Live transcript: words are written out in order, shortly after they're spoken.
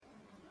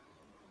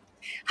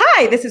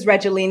Hi, this is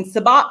Regeline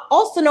Sabat,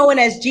 also known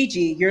as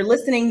Gigi. You're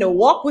listening to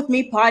Walk With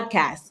Me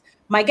podcast.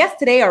 My guests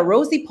today are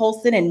Rosie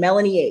Polson and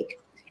Melanie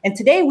Ake. And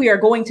today we are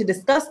going to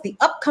discuss the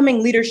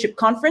upcoming leadership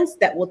conference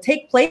that will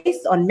take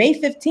place on May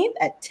 15th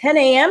at 10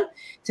 a.m.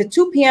 to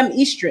 2 p.m.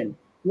 Eastern.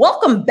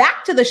 Welcome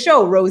back to the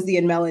show, Rosie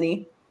and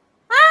Melanie.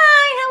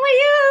 Hi, how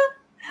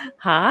are you?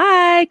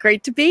 Hi,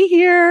 great to be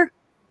here.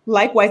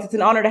 Likewise, it's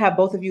an honor to have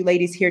both of you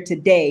ladies here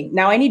today.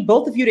 Now, I need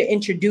both of you to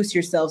introduce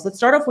yourselves. Let's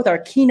start off with our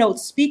keynote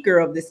speaker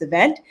of this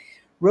event,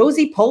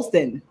 Rosie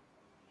Polson.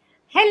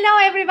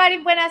 Hello, everybody.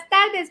 Buenas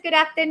tardes. Good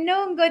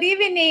afternoon. Good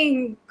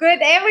evening. Good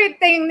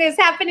everything is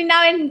happening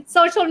now in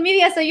social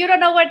media, so you don't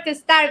know where to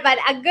start. But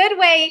a good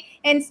way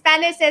in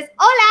Spanish is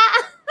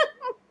hola.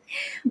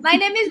 My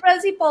name is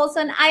Rosie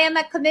Polson. I am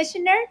a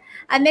commissioner,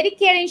 a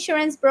Medicare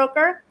insurance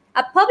broker,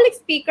 a public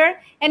speaker,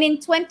 and in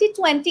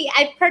 2020,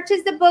 I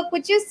purchased the book,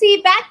 which you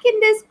see back in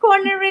this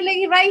corner,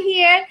 really right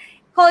here,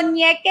 called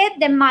Ñeque,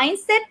 The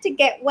Mindset to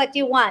Get What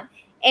You Want.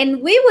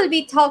 And we will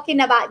be talking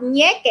about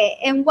ñeque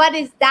and what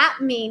does that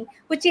mean,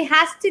 which it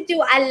has to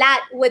do a lot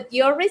with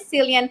your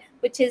resilience,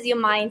 which is your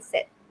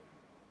mindset.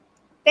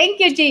 Thank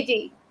you,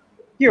 Gigi.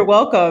 You're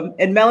welcome.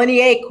 And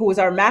Melanie Ake, who is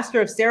our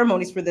master of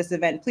ceremonies for this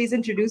event, please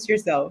introduce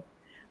yourself.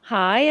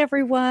 Hi,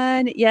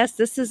 everyone. Yes,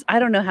 this is, I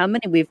don't know how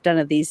many we've done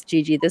of these,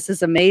 Gigi. This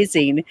is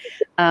amazing.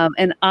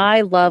 And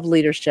I love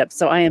leadership,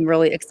 so I am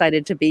really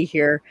excited to be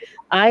here.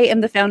 I am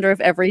the founder of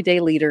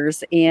Everyday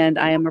Leaders, and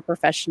I am a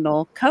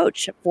professional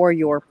coach for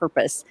your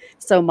purpose.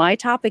 So my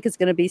topic is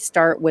going to be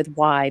start with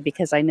why,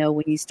 because I know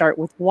when you start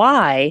with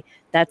why,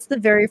 that's the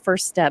very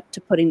first step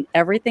to putting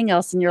everything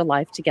else in your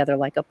life together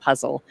like a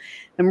puzzle.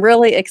 I'm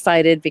really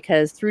excited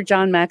because through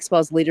John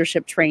Maxwell's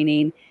leadership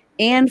training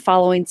and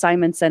following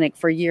Simon Sinek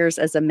for years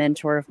as a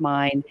mentor of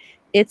mine,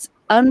 it's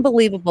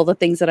unbelievable the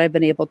things that I've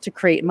been able to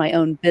create in my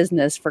own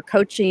business for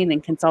coaching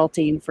and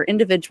consulting for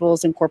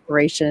individuals and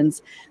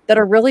corporations that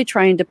are really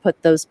trying to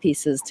put those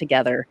pieces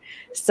together.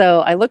 So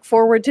I look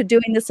forward to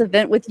doing this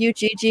event with you,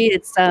 Gigi.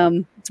 It's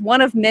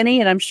one of many,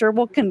 and I'm sure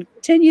we'll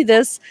continue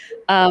this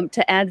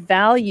to add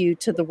value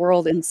to the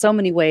world in so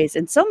many ways,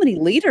 and so many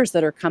leaders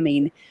that are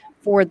coming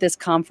for this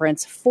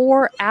conference,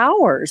 4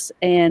 hours.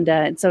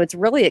 And so it's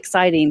really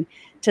exciting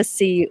to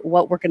see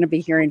what we're going to be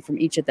hearing from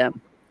each of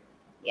them.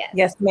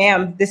 Yes,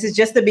 ma'am. This is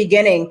just the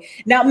beginning.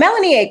 Now,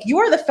 Melanie Ake, you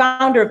are the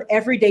founder of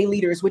Everyday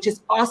Leaders, which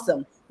is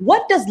awesome.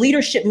 What does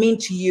leadership mean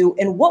to you?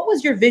 And what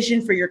was your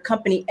vision for your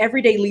company,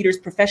 Everyday Leaders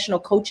Professional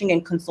Coaching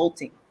and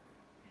Consulting?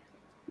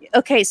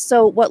 Okay,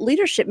 so what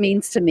leadership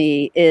means to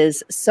me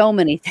is so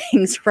many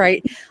things,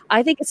 right?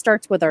 I think it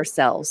starts with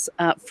ourselves.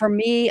 For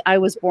me, I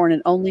was born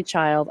an only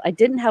child. I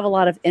didn't have a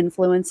lot of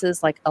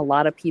influences like a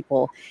lot of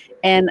people.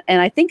 And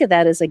I think of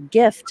that as a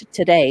gift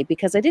today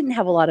because I didn't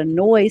have a lot of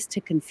noise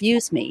to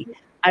confuse me.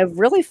 I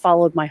really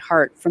followed my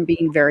heart from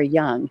being very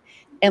young,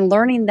 and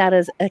learning that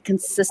as a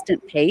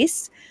consistent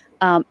pace,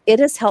 it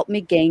has helped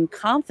me gain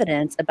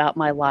confidence about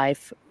my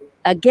life,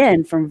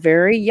 again, from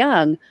very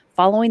young,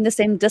 following the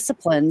same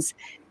disciplines.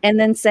 And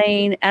then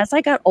saying, as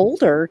I got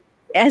older,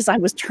 as I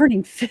was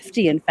turning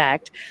 50, in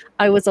fact,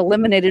 I was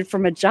eliminated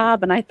from a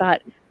job. And I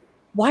thought,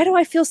 why do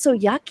I feel so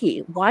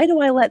yucky? Why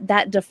do I let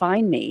that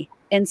define me?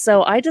 And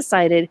so I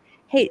decided,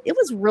 hey, it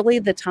was really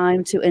the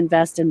time to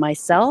invest in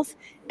myself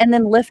and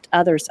then lift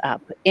others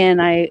up.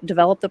 And I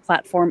developed the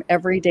platform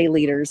Everyday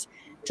Leaders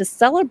to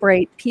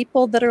celebrate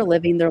people that are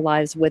living their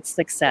lives with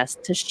success,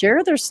 to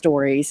share their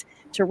stories,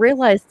 to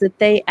realize that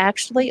they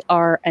actually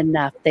are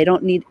enough. They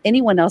don't need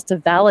anyone else to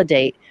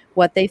validate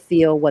what they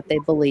feel, what they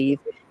believe,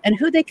 and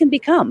who they can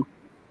become.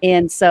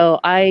 And so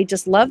I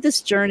just love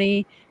this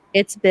journey.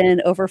 It's been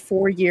over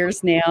 4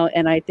 years now,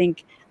 and I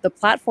think the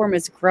platform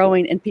is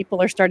growing and people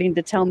are starting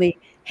to tell me,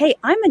 hey,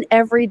 I'm an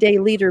everyday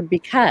leader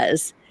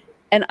because,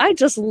 and I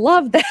just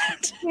love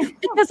that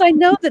because I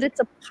know that it's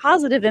a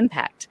positive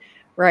impact,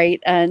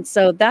 right? And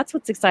so that's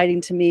what's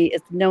exciting to me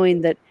is knowing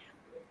that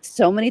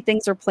so many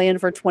things are planned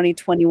for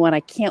 2021.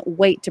 I can't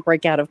wait to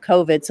break out of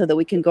COVID so that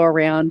we can go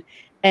around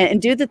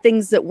and do the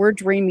things that we're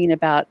dreaming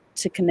about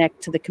to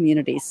connect to the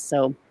communities.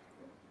 So,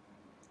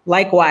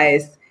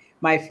 likewise,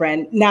 my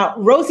friend. Now,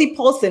 Rosie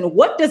Polson,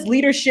 what does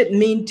leadership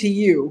mean to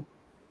you?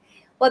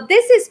 Well,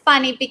 this is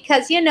funny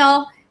because,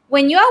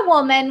 when you're a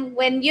woman,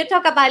 when you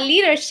talk about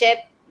leadership,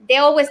 they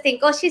always think,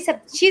 oh,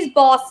 she's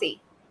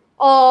bossy,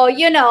 or,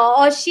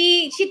 or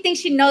she thinks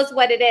she knows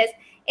what it is.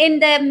 In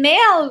the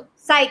male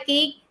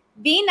psyche,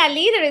 being a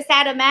leader is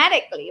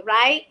automatically,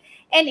 right?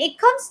 And it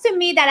comes to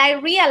me that I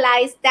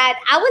realized that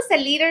I was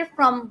a leader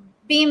from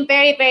being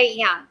very, very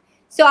young.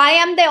 So I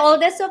am the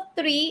oldest of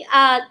 3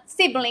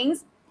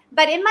 siblings.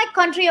 But in my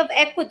country of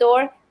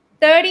Ecuador,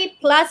 30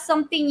 plus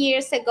something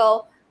years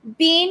ago,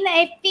 being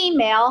a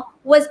female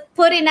was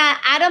put in an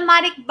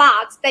automatic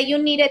box that you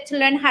needed to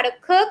learn how to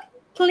cook,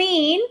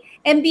 clean,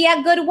 and be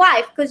a good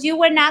wife because you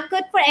were not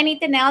good for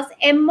anything else.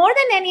 And more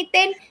than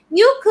anything,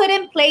 you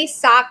couldn't play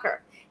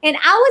soccer. And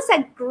I was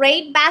a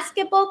great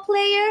basketball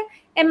player.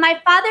 And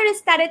my father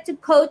started to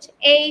coach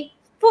a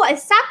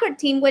soccer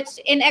team, which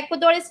in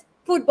Ecuador is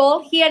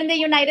football. Here in the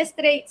United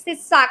States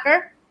is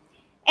soccer.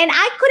 And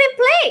I couldn't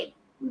play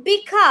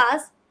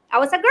because I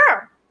was a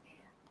girl.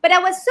 But I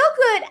was so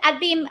good at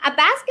being a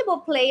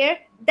basketball player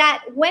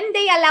that when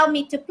they allowed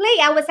me to play,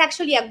 I was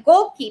actually a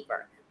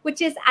goalkeeper,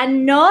 which is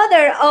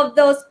another of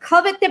those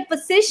coveted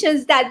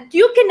positions that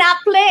you cannot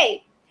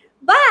play.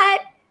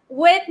 But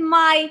with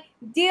my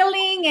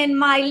dealing and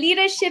my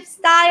leadership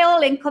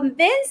style and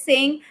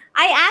convincing,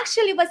 I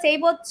actually was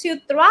able to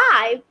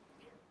thrive.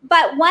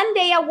 But one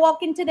day I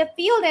walked into the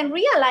field and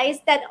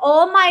realized that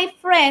all my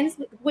friends,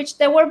 which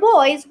they were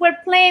boys, were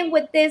playing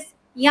with this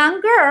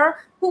young girl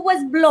who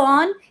was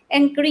blonde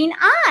and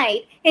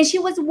green-eyed, and she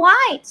was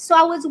white. So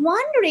I was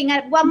wondering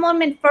at one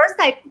moment, first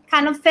I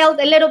kind of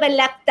felt a little bit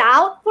left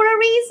out for a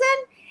reason.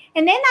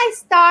 And then I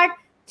start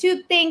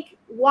to think,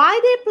 why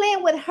they're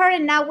playing with her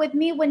and not with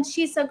me when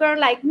she's a girl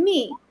like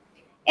me?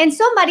 And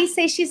somebody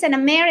says she's an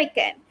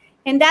American.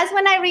 And that's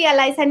when I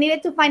realized I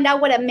needed to find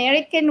out what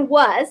American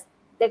was.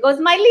 There goes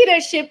my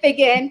leadership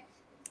again.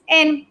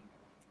 And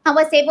I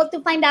was able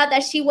to find out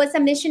that she was a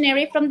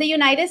missionary from the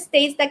United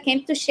States that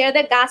came to share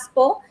the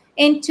gospel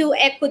into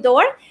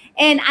Ecuador.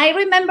 And I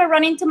remember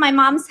running to my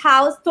mom's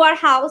house, to our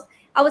house.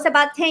 I was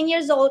about 10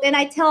 years old. And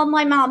I tell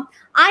my mom,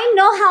 I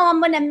know how I'm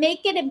going to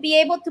make it and be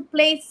able to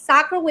play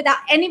soccer without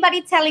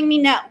anybody telling me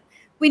no.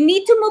 We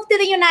need to move to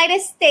the United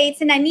States,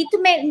 and I need to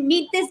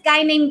meet this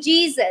guy named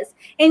Jesus.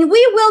 And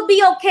we will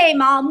be okay,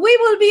 Mom. We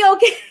will be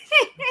okay.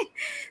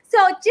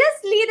 So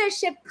just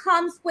leadership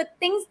comes with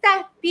things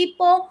that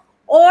people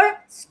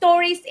or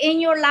stories in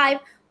your life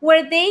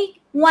where they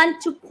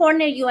want to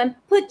corner you and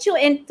put you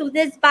into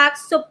this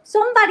box so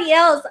somebody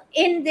else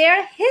in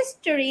their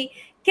history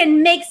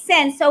can make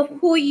sense of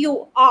who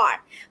you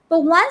are.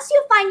 But once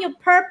you find your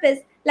purpose,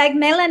 like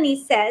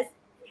Melanie says,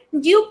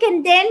 you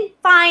can then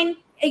find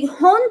and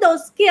hone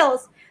those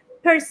skills,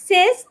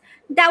 persist,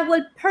 that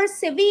will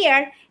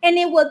persevere, and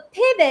it will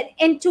pivot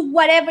into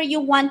whatever you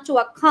want to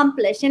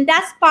accomplish. And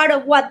that's part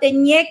of what the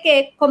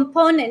Ñeque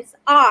components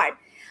are.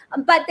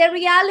 But the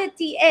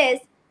reality is,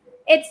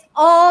 it's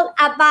all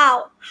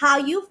about how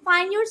you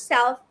find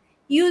yourself,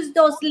 use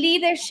those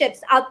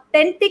leadership's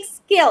authentic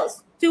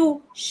skills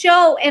to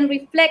show and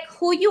reflect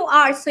who you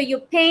are so your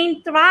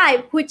pain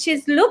thrive, which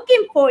is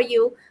looking for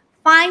you,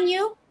 find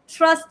you,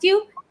 trust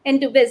you,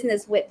 and do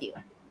business with you.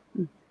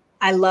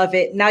 I love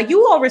it. Now,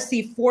 you all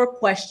received 4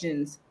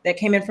 questions that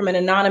came in from an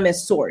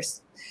anonymous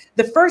source.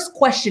 The first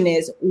question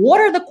is, what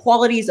are the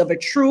qualities of a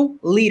true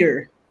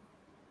leader?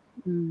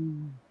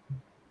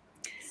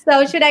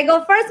 So should I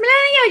go first,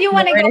 Melanie, or you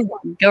want to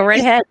go? Go right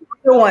ahead.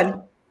 Go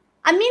on.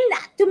 I mean,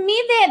 to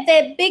me,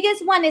 the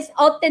biggest one is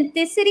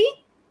authenticity.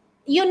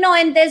 You know,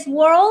 in this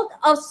world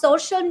of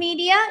social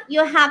media,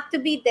 you have to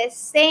be the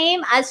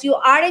same as you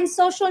are in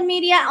social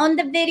media on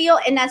the video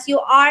and as you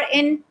are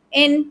in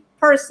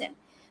person.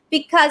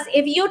 Because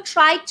if you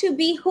try to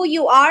be who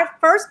you are,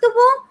 first of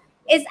all,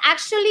 is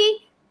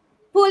actually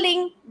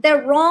pulling the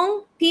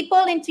wrong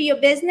people into your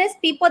business,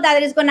 people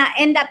that is going to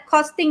end up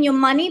costing you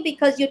money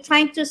because you're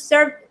trying to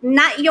serve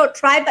not your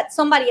tribe, but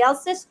somebody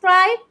else's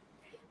tribe.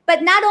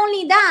 But not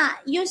only that,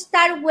 you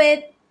start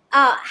with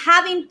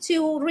having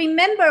to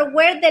remember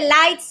where the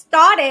light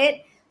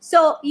started,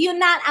 so you're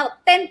not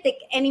authentic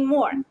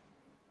anymore,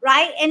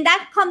 right? And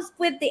that comes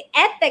with the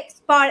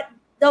ethics part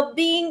of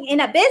being in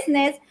a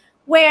business,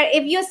 where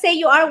if you say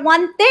you are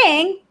one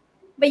thing,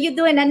 but you're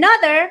doing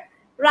another,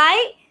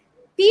 right?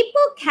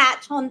 People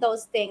catch on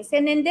those things.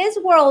 And in this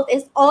world,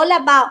 it's all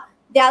about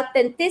the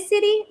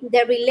authenticity,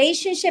 the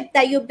relationship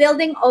that you're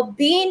building of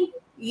being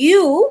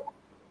you,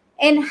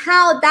 and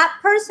how that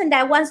person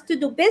that wants to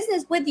do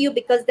business with you,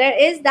 because there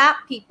is that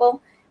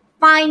people,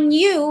 find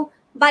you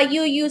by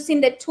you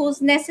using the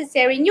tools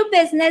necessary in your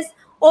business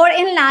or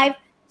in life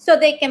so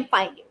they can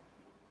find you.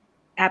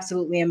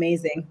 Absolutely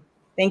amazing.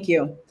 Thank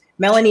you.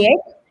 Melanie?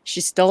 She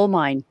stole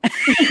mine. I'm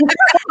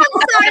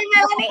sorry,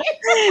 Melanie.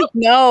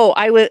 No,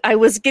 I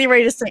was getting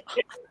ready to say,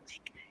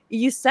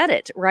 you said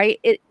it, right?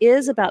 It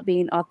is about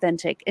being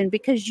authentic. And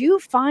because you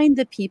find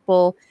the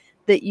people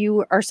that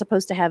you are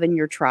supposed to have in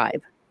your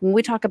tribe. When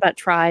we talk about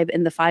tribe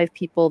and the 5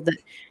 people that,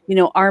 you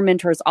know, our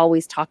mentors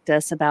always talk to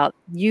us about,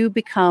 you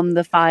become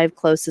the 5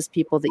 closest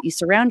people that you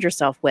surround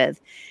yourself with.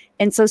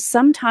 And so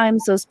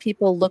sometimes those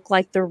people look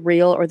like they're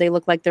real or they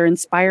look like they're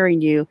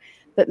inspiring you.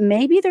 But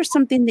maybe there's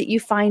something that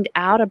you find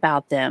out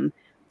about them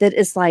that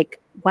is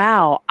like,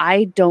 wow,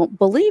 I don't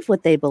believe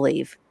what they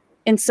believe.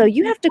 And so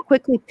you have to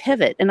quickly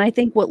pivot. And I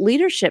think what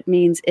leadership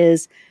means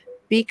is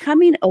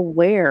becoming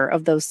aware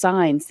of those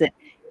signs that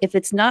if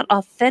it's not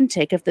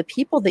authentic, if the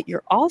people that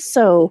you're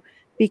also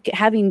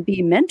having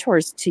be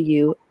mentors to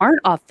you aren't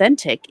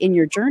authentic in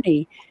your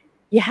journey,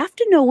 you have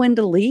to know when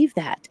to leave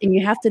that. And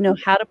you have to know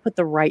how to put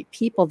the right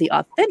people, the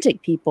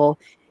authentic people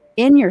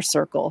in your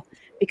circle,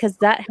 because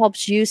that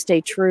helps you stay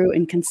true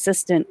and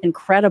consistent and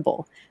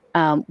credible.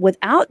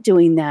 Without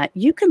doing that,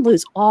 you can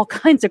lose all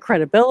kinds of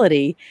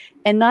credibility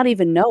and not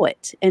even know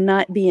it and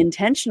not be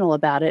intentional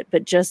about it,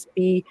 but just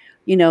be,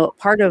 you know,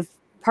 part of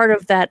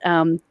that,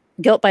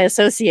 guilt by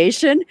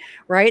association,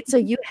 right? So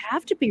you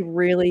have to be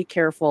really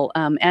careful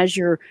as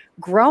you're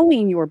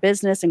growing your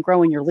business and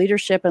growing your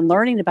leadership and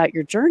learning about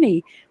your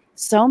journey.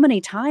 So many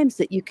times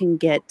that you can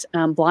get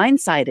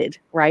blindsided,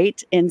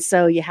 right? And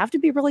so you have to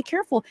be really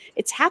careful.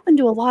 It's happened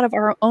to a lot of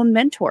our own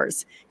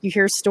mentors. You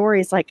hear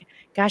stories like,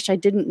 gosh, I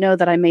didn't know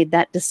that I made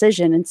that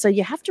decision. And so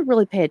you have to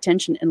really pay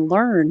attention and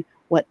learn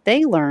what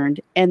they learned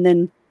and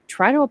then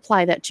try to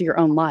apply that to your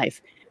own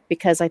life.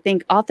 Because I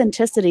think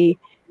authenticity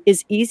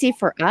is easy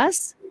for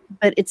us,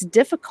 but it's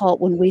difficult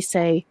when we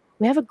say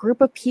we have a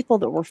group of people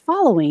that we're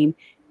following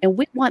and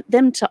we want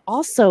them to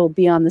also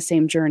be on the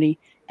same journey,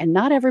 and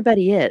not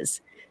everybody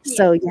is. Yeah.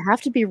 So you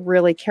have to be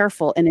really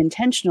careful and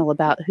intentional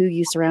about who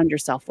you surround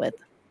yourself with.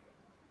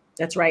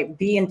 That's right.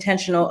 Be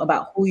intentional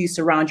about who you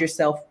surround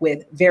yourself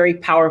with. Very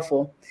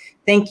powerful.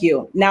 Thank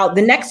you. Now,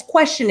 the next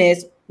question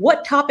is,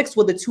 what topics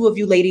will the two of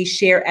you ladies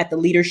share at the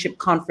leadership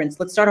conference?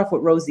 Let's start off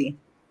with Rosie.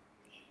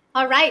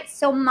 All right.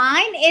 So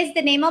mine is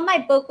the name of my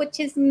book, which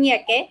is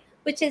Ñeque,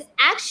 which is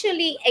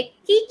actually a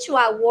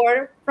Quechua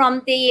word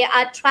from the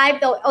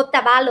tribe of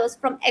Otavalos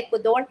from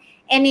Ecuador,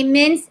 and it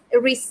means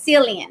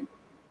resilient.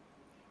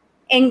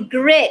 And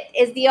grit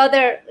is the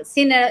other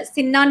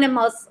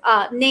synonymous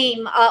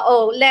name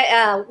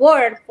or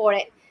word for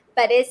it.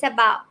 But it's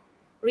about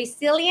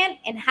resilient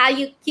and how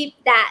you keep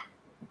that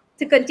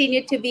to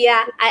continue to be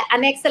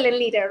an excellent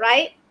leader,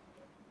 right?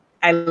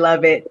 I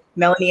love it.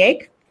 Melanie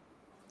Ake?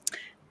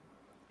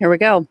 Here we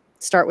go.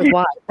 Start with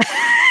why.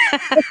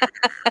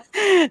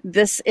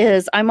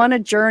 I'm on a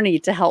journey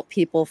to help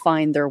people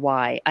find their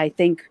why. I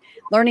think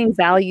learning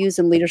values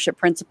and leadership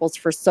principles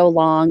for so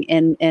long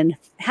and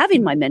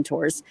having my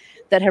mentors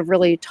that have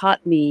really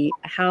taught me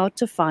how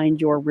to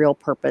find your real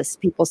purpose.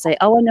 People say,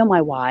 oh, I know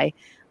my why.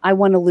 I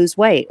want to lose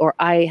weight, or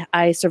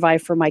I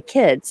survive for my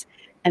kids.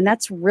 And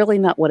that's really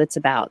not what it's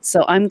about.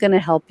 So I'm going to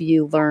help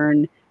you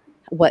learn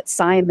what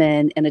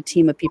Simon and a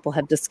team of people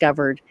have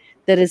discovered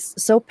that is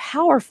so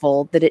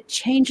powerful that it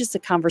changes the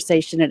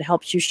conversation. It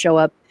helps you show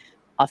up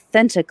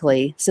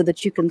authentically so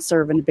that you can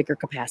serve in a bigger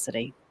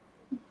capacity.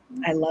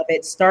 I love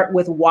it. Start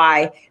with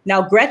why.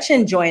 Now,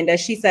 Gretchen joined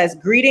us. She says,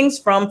 greetings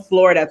from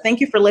Florida.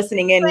 Thank you for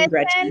listening in,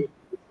 Gretchen.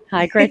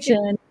 Hi,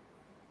 Gretchen.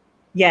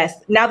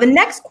 Yes. Now, the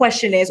next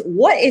question is,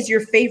 what is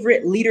your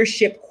favorite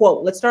leadership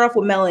quote? Let's start off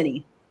with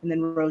Melanie and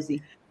then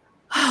Rosie.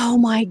 Oh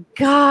my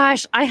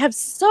gosh. I have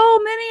so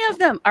many of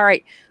them. All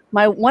right.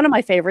 One of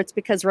my favorites,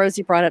 because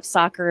Rosie brought up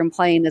soccer and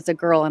playing as a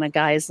girl in a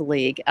guys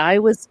league. I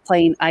was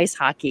playing ice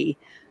hockey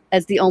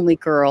as the only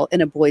girl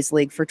in a boys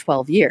league for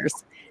 12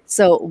 years.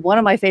 So one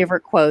of my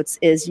favorite quotes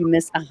is, you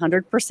miss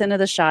 100% of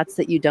the shots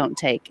that you don't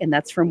take. And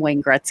that's from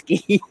Wayne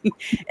Gretzky.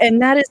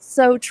 And that is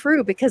so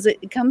true, because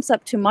it comes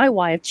up to my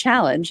why of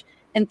challenge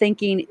and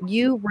thinking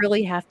you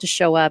really have to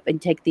show up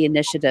and take the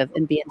initiative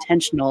and be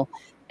intentional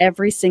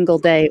every single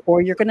day,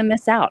 or you're going to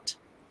miss out.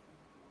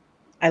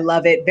 I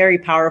love it. Very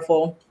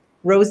powerful.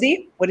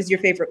 Rosie, what is your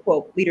favorite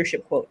quote,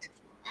 leadership quote?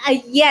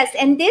 Yes,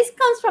 and this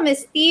comes from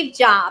Steve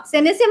Jobs.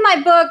 And it's in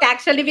my book,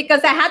 actually,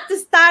 because I had to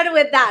start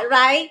with that,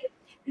 right?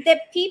 The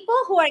people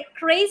who are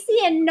crazy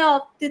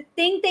enough to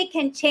think they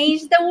can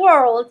change the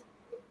world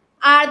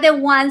are the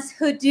ones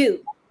who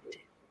do.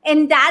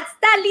 And that's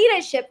that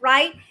leadership,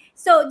 right?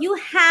 So you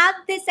have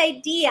this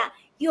idea,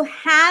 you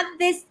have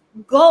this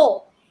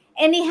goal,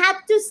 and it had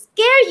to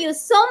scare you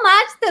so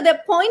much to the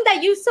point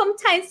that you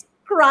sometimes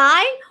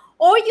cry,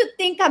 or you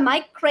think, am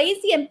I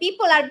crazy? And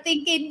people are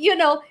thinking,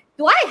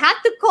 do I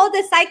have to call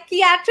the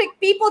psychiatric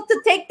people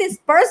to take this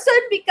person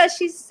because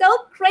she's so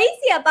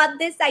crazy about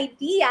this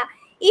idea?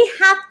 It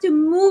has to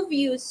move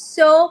you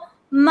so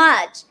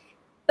much.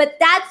 But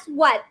that's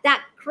what,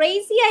 that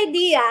crazy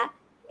idea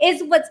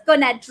is what's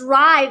going to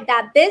drive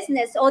that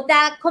business or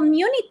that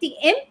community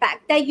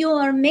impact that you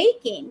are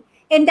making.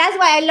 And that's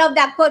why I love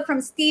that quote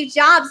from Steve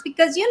Jobs,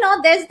 because,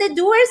 there's the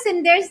doers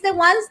and there's the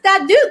ones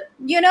that do,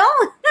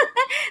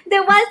 the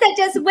ones that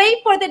just wait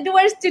for the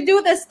doers to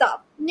do the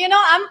stuff.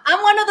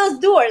 I'm one of those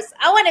doers.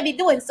 I want to be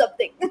doing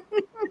something.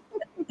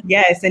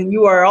 Yes. And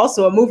you are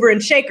also a mover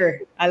and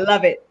shaker. I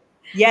love it.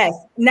 Yes.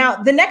 Now,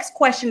 the next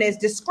question is,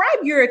 describe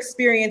your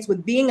experience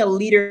with being a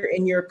leader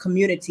in your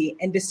community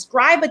and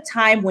describe a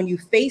time when you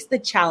faced the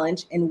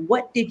challenge and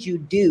what did you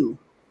do?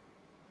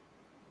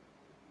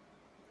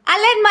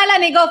 I'll let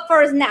Melanie go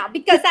first now,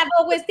 because I'm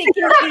always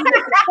thinking, go,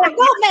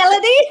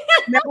 Melanie.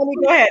 Melanie,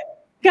 go ahead.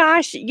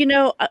 Gosh,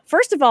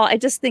 first of all, I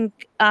just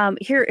think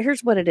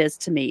here's what it is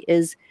to me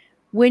is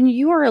when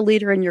you are a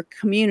leader in your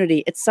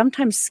community, it's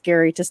sometimes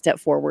scary to step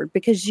forward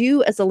because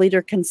you as a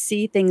leader can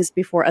see things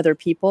before other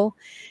people.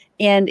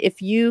 And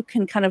if you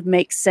can kind of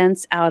make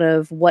sense out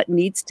of what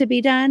needs to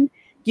be done,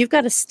 you've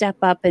got to step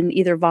up and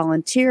either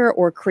volunteer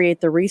or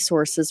create the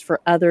resources for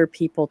other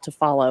people to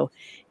follow.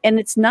 And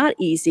it's not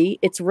easy.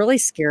 It's really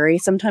scary.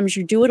 Sometimes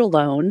you do it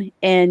alone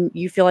and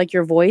you feel like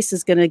your voice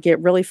is going to get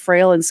really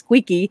frail and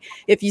squeaky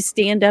if you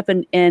stand up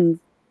and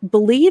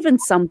believe in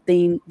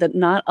something that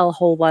not a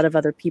whole lot of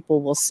other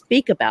people will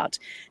speak about.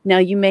 Now,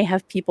 you may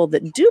have people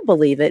that do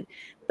believe it,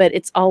 but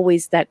it's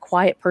always that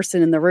quiet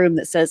person in the room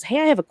that says,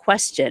 hey, I have a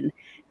question.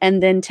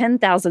 And then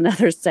 10,000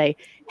 others say,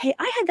 hey,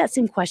 I had that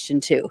same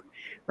question too,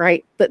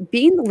 right? But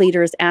being the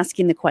leader is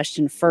asking the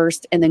question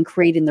first and then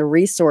creating the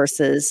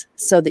resources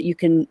so that you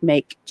can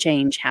make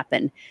change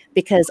happen.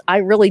 Because I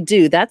really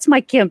do. That's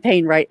my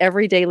campaign, right?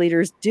 Everyday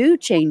leaders do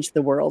change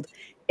the world.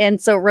 And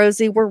so,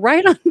 Rosie, we're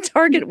right on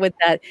target with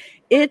that.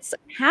 It's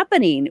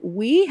happening.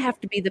 We have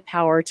to be the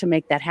power to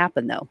make that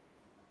happen, though.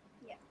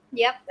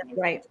 Yep. That's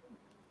right.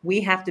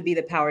 We have to be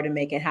the power to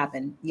make it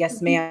happen.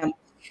 Yes, ma'am.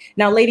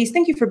 Now, ladies,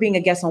 thank you for being a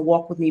guest on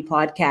Walk With Me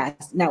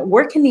podcast. Now,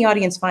 where can the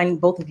audience find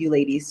both of you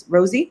ladies?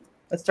 Rosie,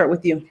 let's start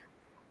with you.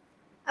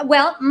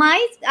 Well,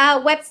 my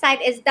website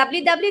is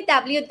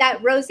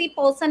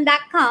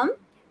www.rosiepaulson.com.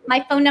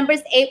 My phone number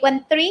is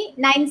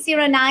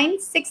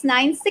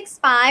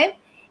 813-909-6965.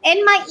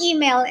 And my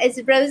email is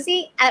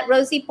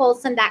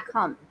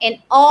rosie@rosiepaulson.com.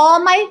 And all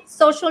my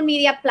social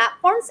media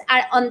platforms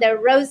are under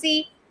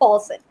Rosie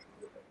Paulson.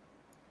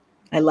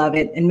 I love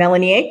it. And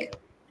Melanie Ake?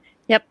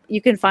 Yep.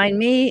 You can find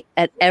me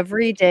at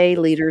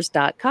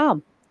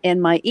everydayleaders.com.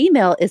 And my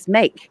email is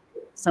make.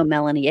 So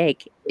Melanie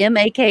Ake,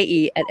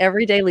 MAKE at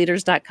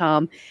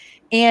everydayleaders.com.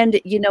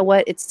 And you know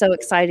what? It's so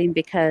exciting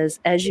because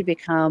as you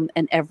become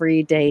an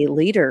everyday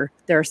leader,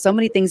 there are so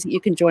many things that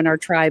you can join our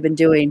tribe in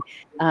doing.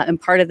 And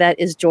part of that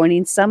is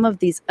joining some of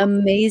these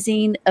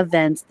amazing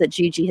events that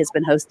Gigi has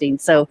been hosting.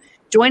 So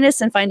join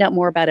us and find out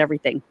more about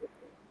everything.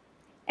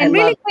 And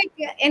really quick,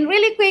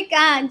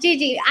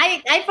 Gigi,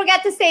 I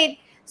forgot to say it.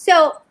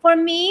 So for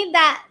me,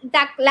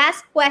 that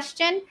last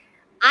question,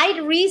 I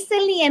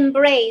recently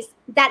embraced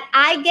that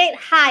I get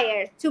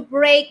hired to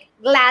break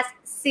glass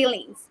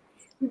ceilings.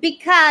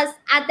 Because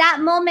at that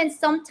moment,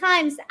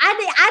 sometimes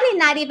I did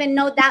not even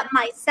know that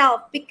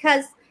myself.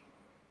 Because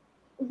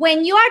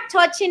when you are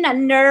touching a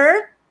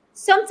nerve,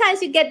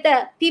 sometimes you get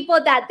the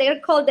people that they're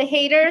called the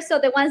haters, or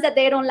the ones that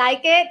they don't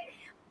like it.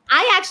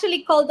 I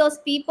actually call those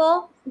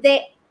people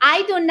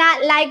I do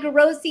not like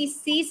Rosie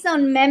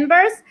season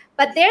members,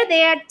 but they're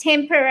there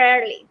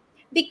temporarily.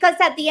 Because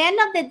at the end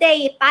of the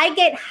day, if I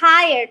get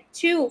hired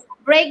to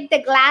break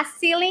the glass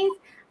ceilings,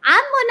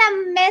 I'm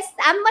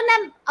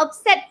gonna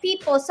upset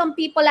some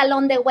people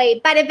along the way.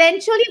 But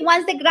eventually,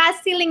 once the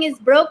glass ceiling is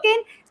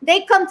broken,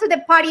 they come to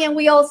the party and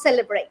we all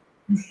celebrate.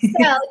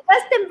 So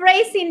just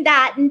embracing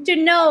that and to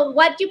know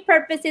what your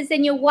purpose is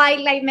and your why,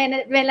 like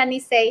Melanie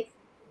say,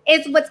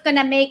 is what's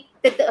gonna make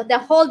the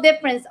whole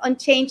difference on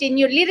changing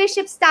your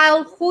leadership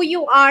style, who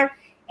you are,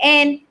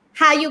 and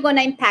how you're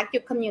gonna impact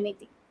your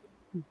community.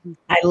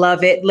 I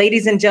love it.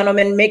 Ladies and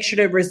gentlemen, make sure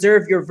to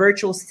reserve your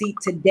virtual seat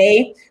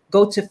today.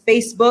 Go to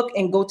Facebook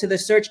and go to the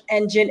search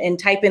engine and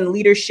type in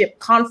Leadership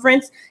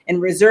Conference and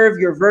reserve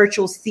your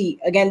virtual seat.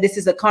 Again, this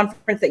is a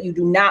conference that you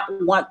do not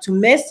want to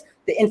miss.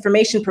 The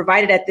information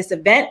provided at this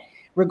event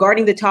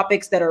regarding the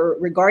topics that are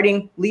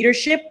regarding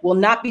leadership will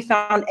not be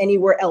found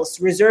anywhere else.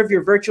 Reserve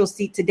your virtual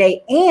seat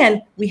today.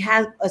 And we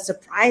have a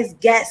surprise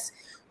guest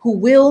who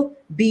will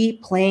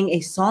be playing a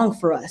song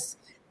for us.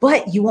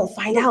 But you won't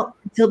find out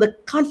until the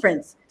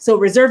conference. So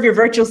reserve your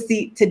virtual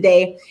seat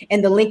today,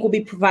 and the link will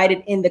be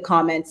provided in the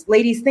comments.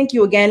 Ladies, thank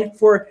you again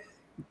for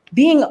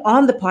being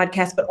on the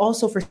podcast, but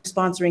also for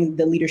sponsoring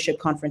the Leadership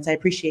Conference. I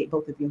appreciate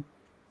both of you.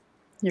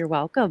 You're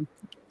welcome.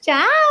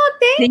 Ciao.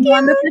 Thank See you. you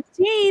on the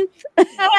 15th.